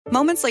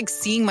Moments like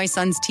seeing my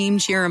son's team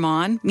cheer him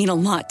on mean a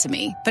lot to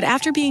me. But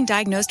after being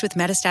diagnosed with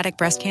metastatic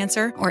breast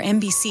cancer, or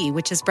MBC,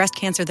 which is breast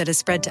cancer that has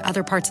spread to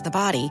other parts of the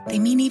body, they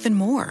mean even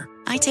more.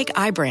 I take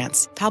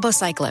Ibrance,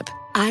 palbociclib.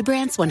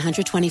 Ibrance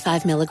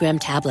 125 milligram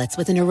tablets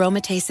with an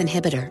aromatase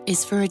inhibitor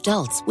is for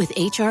adults with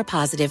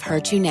HR-positive,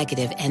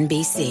 HER2-negative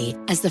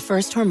MBC as the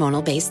first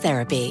hormonal-based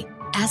therapy.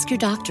 Ask your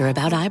doctor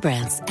about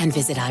Ibrance and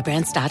visit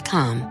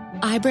Ibrance.com.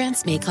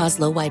 Ibrance may cause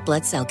low white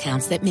blood cell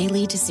counts that may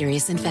lead to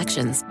serious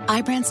infections.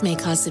 Ibrance may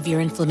cause severe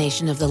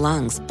inflammation of the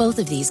lungs. Both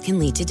of these can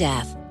lead to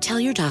death. Tell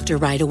your doctor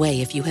right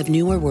away if you have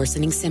new or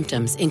worsening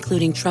symptoms,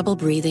 including trouble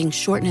breathing,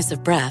 shortness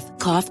of breath,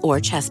 cough, or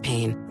chest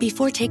pain.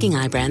 Before taking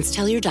Ibrance,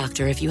 tell your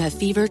doctor if you have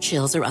fever,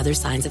 chills, or other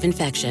signs of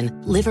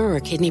infection, liver or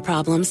kidney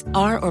problems,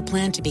 are or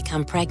plan to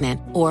become pregnant,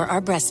 or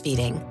are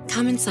breastfeeding.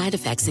 Common side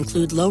effects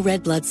include low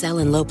red blood cell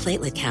and low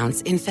platelet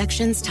counts,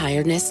 infections,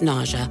 tiredness,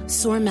 nausea,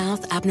 sore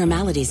mouth,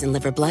 abnormalities in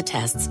liver blood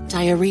tests,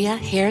 diarrhea,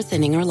 hair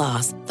thinning or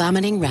loss,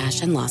 vomiting,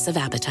 rash, and loss of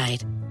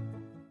appetite.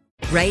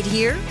 Right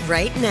here,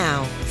 right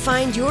now.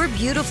 Find your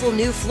beautiful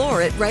new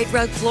floor at Rite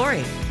Rug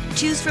Flooring.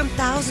 Choose from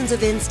thousands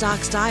of in-stock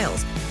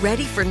styles,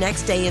 ready for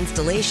next day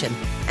installation,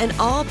 and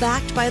all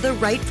backed by the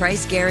right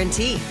price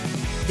guarantee.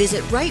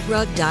 Visit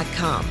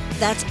riterug.com.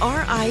 That's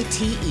RITERUG.com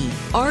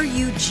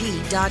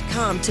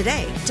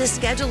today to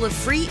schedule a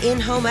free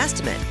in-home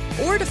estimate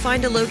or to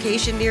find a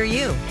location near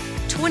you.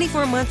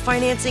 24-month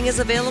financing is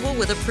available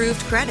with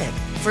approved credit.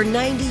 For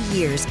 90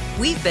 years,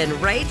 we've been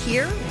right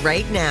here,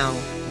 right now.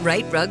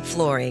 Rite Rug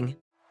Flooring.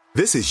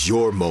 This is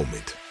your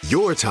moment,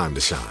 your time to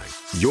shine,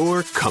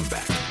 your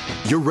comeback.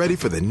 You're ready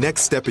for the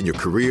next step in your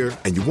career,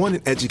 and you want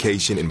an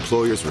education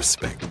employers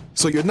respect.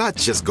 So you're not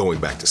just going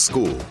back to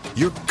school,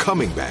 you're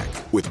coming back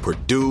with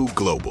Purdue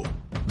Global.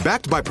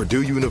 Backed by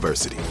Purdue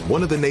University,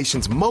 one of the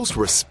nation's most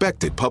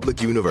respected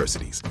public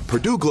universities,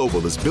 Purdue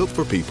Global is built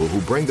for people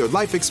who bring their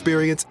life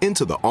experience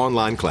into the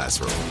online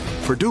classroom.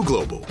 Purdue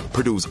Global,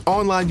 Purdue's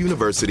online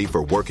university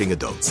for working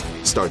adults.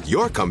 Start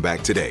your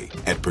comeback today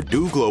at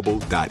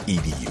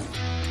purdueglobal.edu.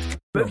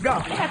 Let's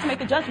go. They had to make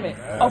a judgment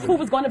of who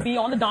was going to be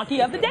on the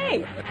Donkey of the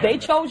Day. They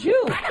chose you.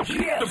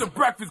 It's the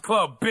Breakfast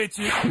Club,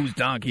 bitches. Who's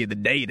Donkey of the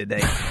Day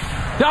today?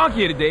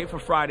 Donkey of the Day for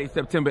Friday,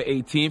 September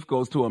 18th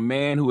goes to a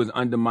man who is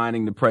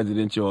undermining the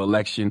presidential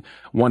election,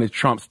 one of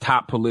Trump's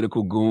top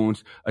political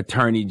goons,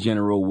 Attorney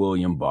General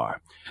William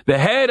Barr. The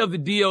head of the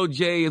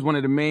DOJ is one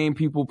of the main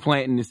people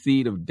planting the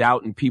seed of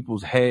doubt in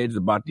people's heads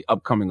about the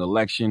upcoming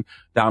election.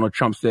 Donald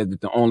Trump said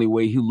that the only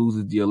way he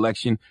loses the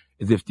election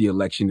is if the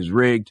election is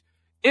rigged.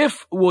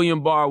 If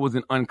William Barr was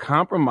an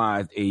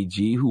uncompromised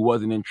AG who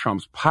wasn't in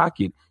Trump's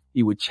pocket,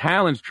 he would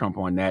challenge Trump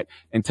on that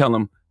and tell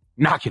him,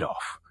 knock it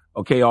off.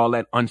 Okay, all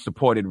that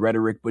unsupported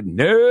rhetoric, but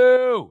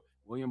no!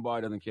 William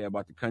Barr doesn't care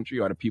about the country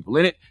or the people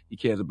in it. He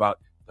cares about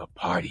the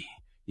party.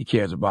 He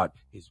cares about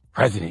his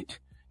president,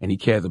 and he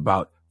cares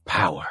about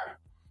power.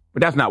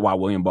 But that's not why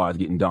William Barr is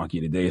getting donkey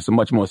today. It's a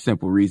much more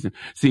simple reason.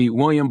 See,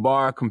 William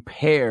Barr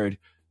compared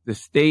the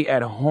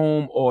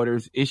stay-at-home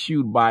orders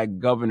issued by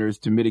governors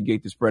to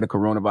mitigate the spread of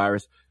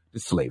coronavirus to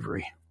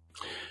slavery.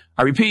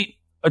 I repeat,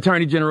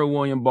 Attorney General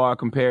William Barr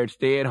compared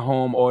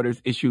stay-at-home orders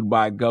issued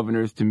by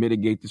governors to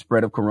mitigate the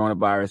spread of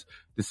coronavirus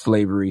to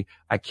slavery.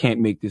 I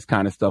can't make this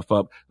kind of stuff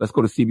up. Let's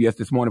go to CBS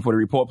This Morning for the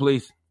report,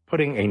 please.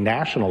 Putting a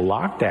national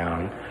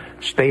lockdown,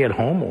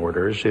 stay-at-home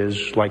orders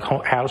is like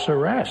house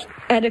arrest.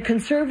 At a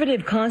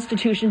conservative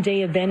Constitution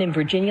Day event in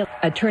Virginia,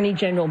 Attorney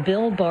General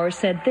Bill Barr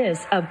said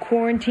this of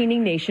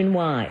quarantining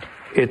nationwide.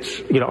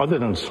 It's, other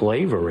than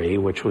slavery,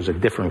 which was a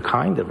different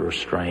kind of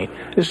restraint,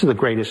 this is the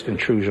greatest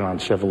intrusion on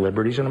civil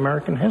liberties in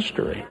American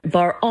history.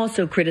 Barr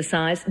also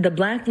criticized the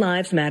Black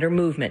Lives Matter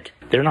movement.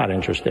 They're not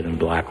interested in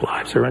black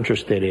lives. They're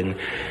interested in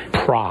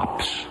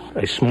props.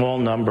 A small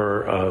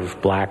number of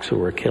blacks who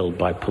were killed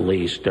by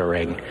police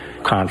during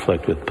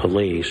conflict with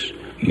police,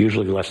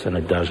 usually less than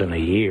a dozen a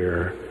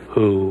year,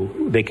 who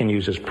they can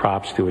use as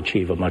props to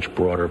achieve a much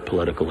broader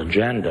political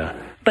agenda.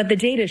 But the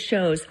data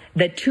shows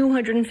that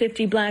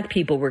 250 black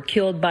people were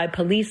killed by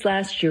police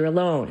last year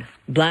alone.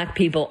 Black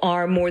people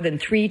are more than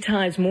 3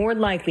 times more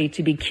likely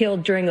to be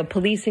killed during a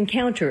police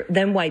encounter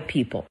than white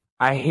people.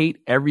 I hate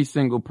every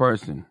single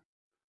person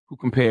who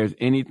compares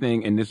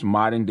anything in this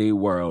modern day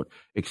world,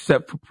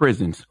 except for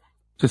prisons,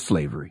 to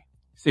slavery.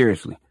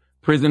 Seriously.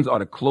 Prisons are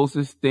the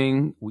closest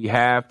thing we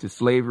have to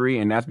slavery,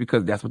 and that's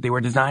because that's what they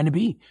were designed to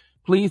be.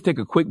 Please take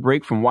a quick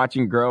break from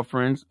watching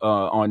Girlfriends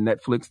on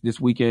Netflix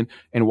this weekend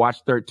and watch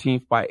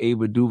 13th by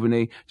Ava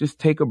DuVernay. Just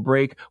take a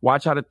break.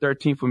 Watch how the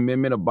 13th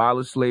Amendment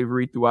abolished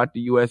slavery throughout the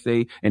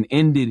USA and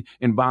ended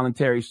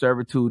involuntary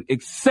servitude,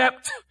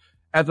 except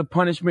as a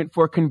punishment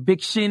for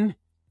conviction.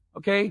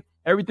 Okay?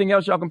 Everything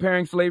else y'all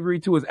comparing slavery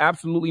to is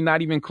absolutely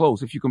not even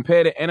close. If you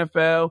compare the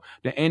NFL,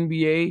 the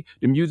NBA,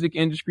 the music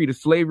industry to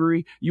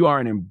slavery, you are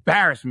an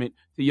embarrassment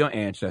to your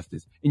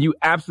ancestors. And you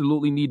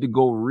absolutely need to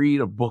go read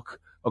a book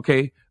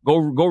Okay, go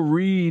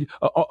read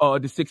the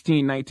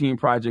 1619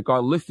 Project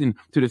or listen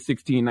to the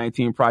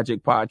 1619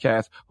 Project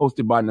podcast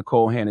hosted by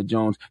Nicole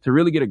Hannah-Jones to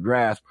really get a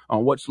grasp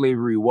on what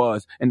slavery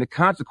was and the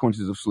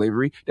consequences of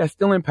slavery that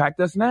still impact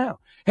us now.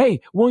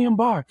 Hey, William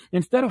Barr,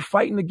 instead of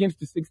fighting against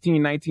the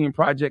 1619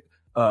 Project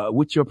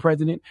with your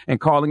president and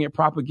calling it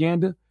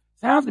propaganda,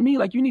 sounds to me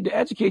like you need to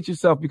educate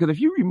yourself, because if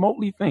you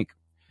remotely think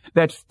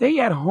that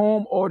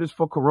stay-at-home orders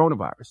for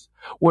coronavirus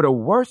were the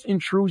worst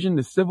intrusion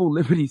to civil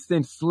liberties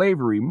since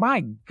slavery,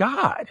 my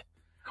God.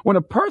 When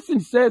a person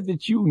says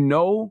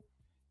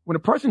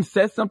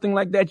something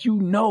like that, you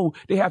know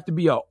they have to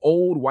be an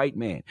old white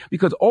man,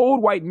 because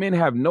old white men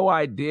have no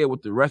idea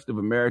what the rest of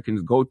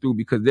Americans go through,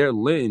 because their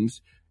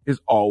lens is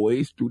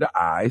always through the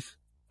eyes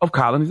of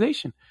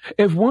colonization.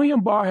 If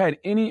William Barr had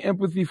any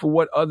empathy for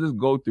what others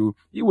go through,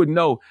 he would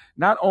know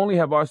not only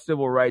have our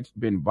civil rights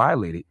been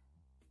violated,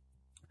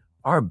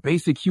 our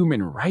basic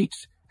human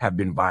rights have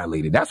been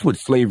violated. That's what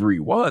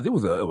slavery was. It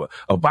was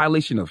a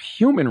violation of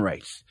human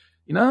rights.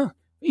 You know,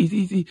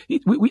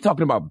 we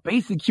talking about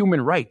basic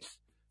human rights,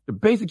 the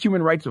basic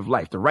human rights of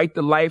life, the right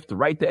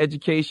to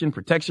education,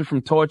 protection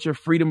from torture,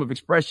 freedom of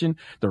expression,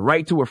 the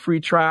right to a free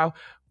trial.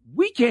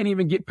 We can't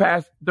even get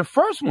past the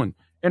first one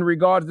in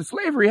regards to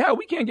slavery. Hell,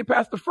 we can't get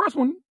past the first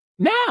one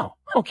now.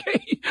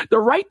 Okay. The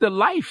right to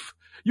life.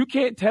 You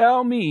can't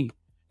tell me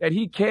that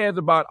he cares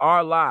about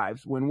our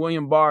lives when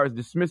William Barr is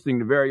dismissing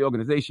the very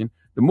organization,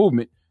 the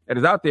movement that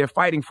is out there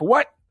fighting for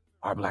what?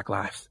 Our black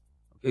lives.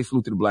 Okay,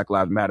 salute to the Black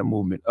Lives Matter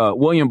movement.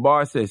 William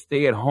Barr says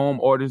stay-at-home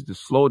orders to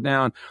slow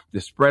down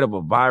the spread of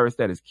a virus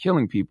that is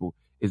killing people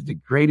is the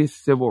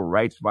greatest civil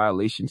rights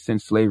violation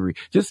since slavery.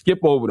 Just skip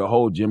over the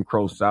whole Jim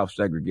Crow South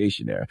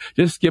segregation era.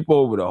 Just skip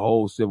over the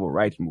whole civil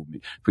rights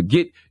movement.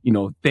 Forget,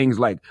 things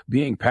like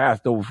being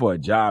passed over for a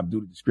job due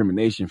to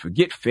discrimination.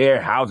 Forget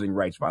fair housing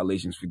rights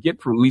violations. Forget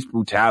police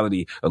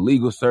brutality,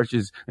 illegal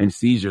searches and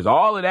seizures.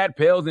 All of that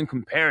pales in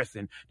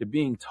comparison to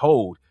being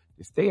told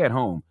to stay at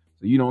home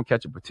so you don't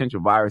catch a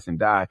potential virus and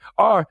die,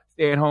 or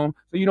stay at home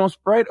so you don't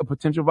spread a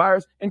potential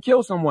virus and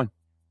kill someone.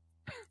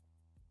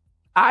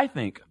 I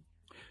think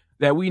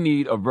that we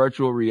need a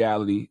virtual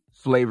reality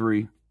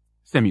slavery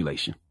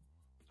simulation.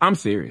 I'm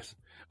serious.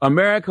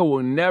 America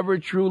will never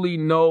truly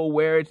know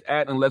where it's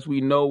at unless we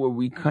know where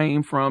we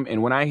came from.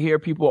 And when I hear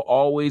people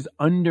always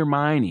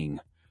undermining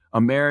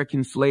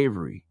American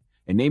slavery,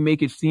 and they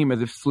make it seem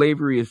as if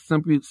slavery is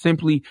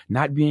simply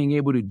not being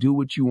able to do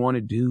what you want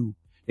to do.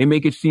 They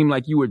make it seem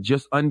like you were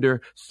just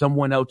under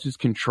someone else's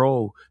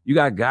control. You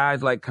got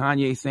guys like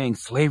Kanye saying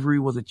slavery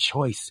was a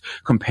choice,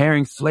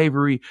 comparing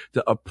slavery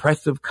to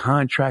oppressive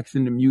contracts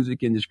in the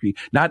music industry,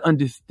 not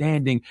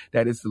understanding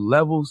that it's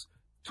levels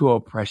to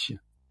oppression.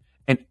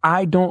 And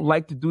I don't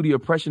like to do the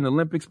oppression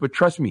Olympics, but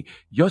trust me,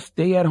 your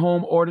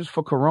stay-at-home orders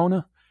for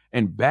Corona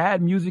and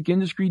bad music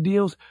industry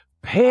deals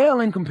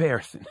pale in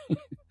comparison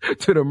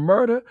to the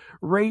murder,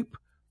 rape,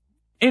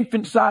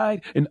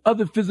 infanticide, and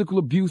other physical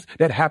abuse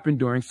that happened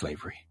during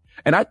slavery.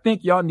 And I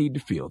think y'all need to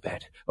feel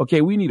that.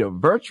 Okay, we need a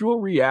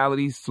virtual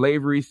reality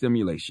slavery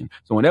simulation.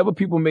 So whenever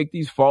people make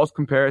these false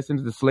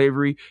comparisons to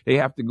slavery, they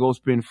have to go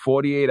spend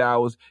 48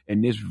 hours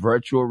in this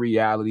virtual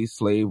reality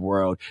slave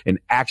world and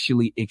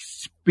actually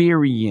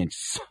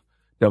experience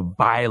the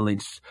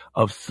violence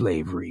of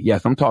slavery.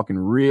 Yes, I'm talking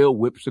real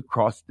whips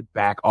across the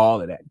back,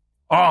 all of that.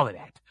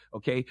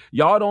 Okay,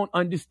 y'all don't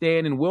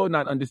understand and will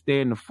not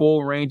understand the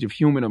full range of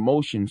human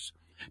emotions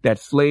that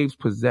slaves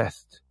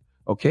possessed.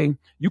 Okay,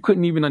 you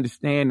couldn't even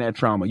understand that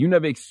trauma. You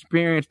never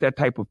experienced that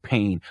type of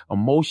pain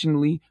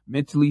emotionally,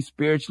 mentally,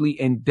 spiritually,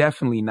 and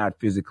definitely not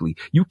physically.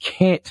 You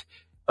can't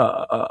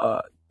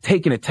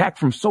take an attack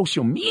from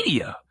social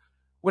media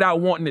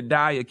without wanting to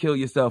die or kill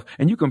yourself.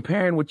 And you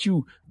comparing what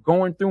you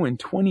going through in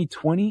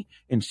 2020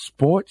 in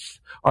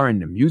sports or in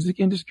the music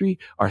industry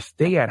or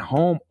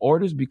stay-at-home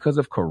orders because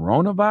of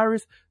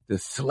coronavirus to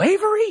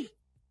slavery?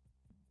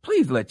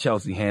 Please let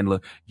Chelsea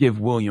Handler give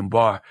William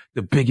Barr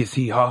the biggest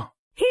hee-haw.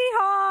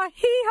 Hee-haw,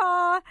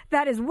 hee-haw.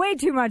 That is way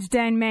too much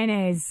Dan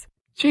mayonnaise.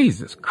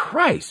 Jesus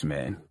Christ,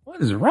 man.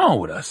 What is wrong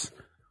with us?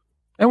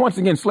 And once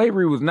again,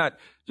 slavery was not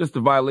just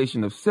a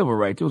violation of civil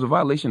rights. It was a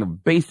violation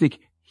of basic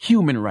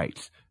human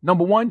rights.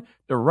 Number one,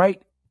 the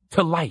right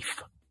to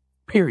life.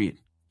 Period.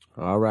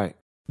 All right.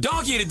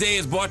 Donkey of the Day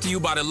is brought to you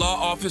by the law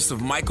office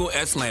of Michael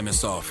S.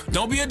 Lamonsoff.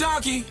 Don't be a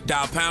donkey.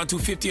 Dial pound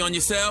 250 on your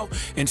cell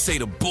and say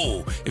the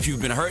bull if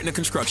you've been hurt in a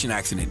construction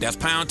accident. That's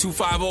pound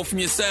 250 from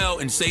your cell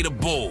and say the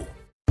bull.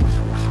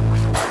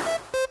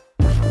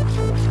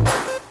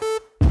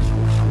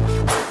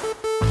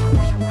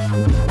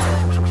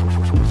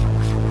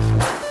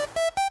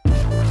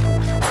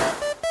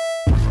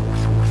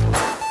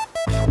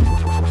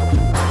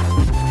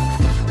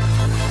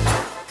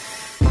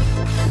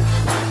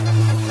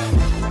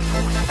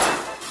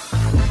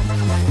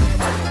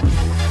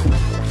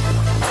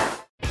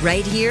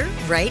 Right here,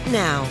 right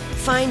now.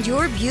 Find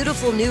your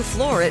beautiful new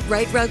floor at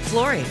Right Rug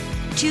Flooring.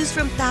 Choose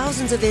from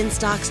thousands of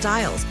in-stock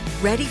styles,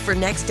 ready for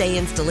next day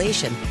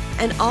installation,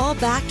 and all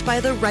backed by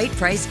the right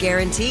price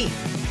guarantee.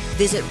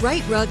 Visit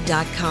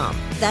rightrug.com.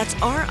 That's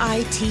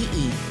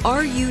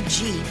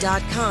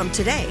RITERUG.com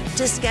today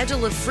to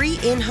schedule a free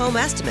in-home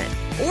estimate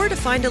or to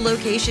find a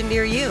location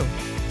near you.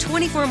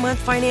 24-month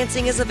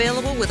financing is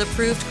available with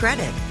approved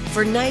credit.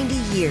 For 90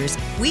 years,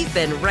 we've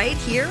been right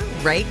here,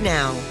 right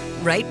now.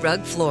 Right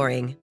Rug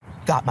Flooring.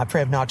 Got my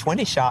Prevnar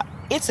 20 shot.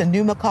 It's a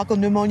pneumococcal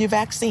pneumonia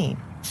vaccine.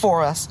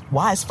 For us,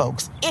 wise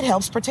folks, it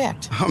helps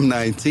protect. I'm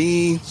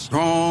 19,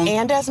 strong.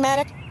 And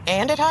asthmatic,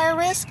 and at higher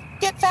risk.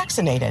 Get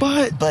vaccinated.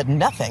 But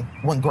nothing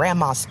when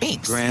grandma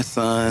speaks.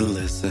 Grandson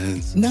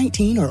listens.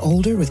 19 or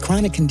older with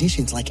chronic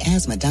conditions like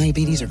asthma,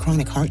 diabetes, or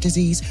chronic heart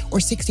disease, or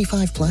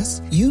 65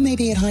 plus, you may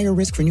be at higher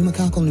risk for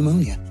pneumococcal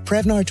pneumonia.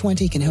 Prevnar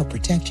 20 can help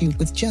protect you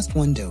with just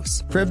one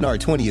dose. Prevnar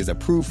 20 is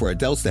approved for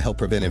adults to help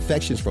prevent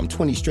infections from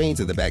 20 strains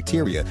of the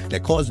bacteria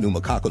that cause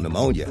pneumococcal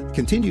pneumonia.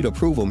 Continued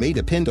approval may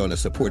depend on a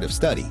supportive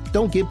study.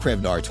 Don't get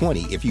Prevnar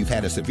 20 if you've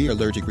had a severe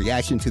allergic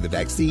reaction to the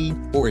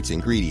vaccine or its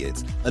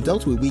ingredients.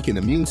 Adults with weakened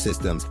immune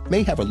systems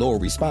may have a lower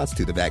response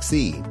to the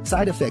vaccine.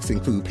 Side effects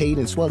include pain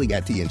and swelling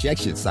at the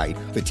injection site,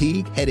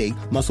 fatigue, headache,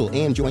 muscle,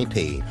 and joint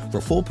pain.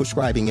 For full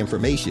prescribing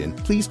information,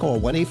 please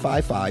call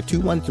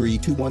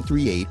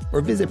 1-855-213-2138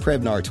 or visit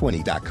Prevnar20.com.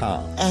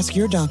 Ask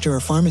your doctor or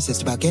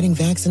pharmacist about getting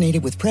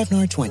vaccinated with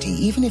Prevnar 20,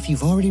 even if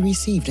you've already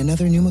received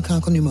another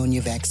pneumococcal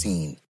pneumonia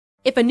vaccine.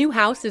 If a new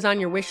house is on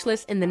your wish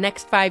list in the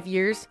next 5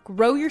 years,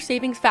 grow your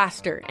savings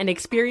faster and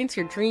experience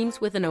your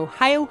dreams with an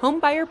Ohio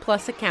Homebuyer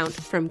Plus account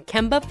from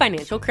Kemba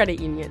Financial Credit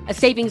Union. A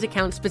savings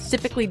account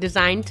specifically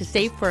designed to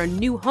save for a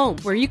new home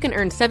where you can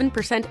earn 7%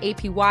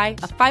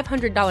 APY, a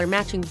 $500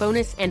 matching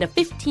bonus, and a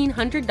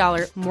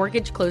 $1,500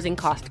 mortgage closing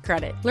cost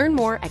credit. Learn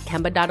more at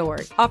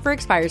Kemba.org. Offer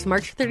expires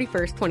March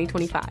 31st,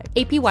 2025.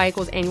 APY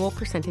equals annual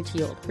percentage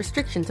yield.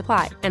 Restrictions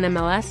apply.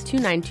 NMLS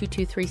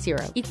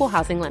 292230. Equal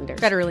housing lender.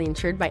 Federally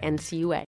insured by NCUA.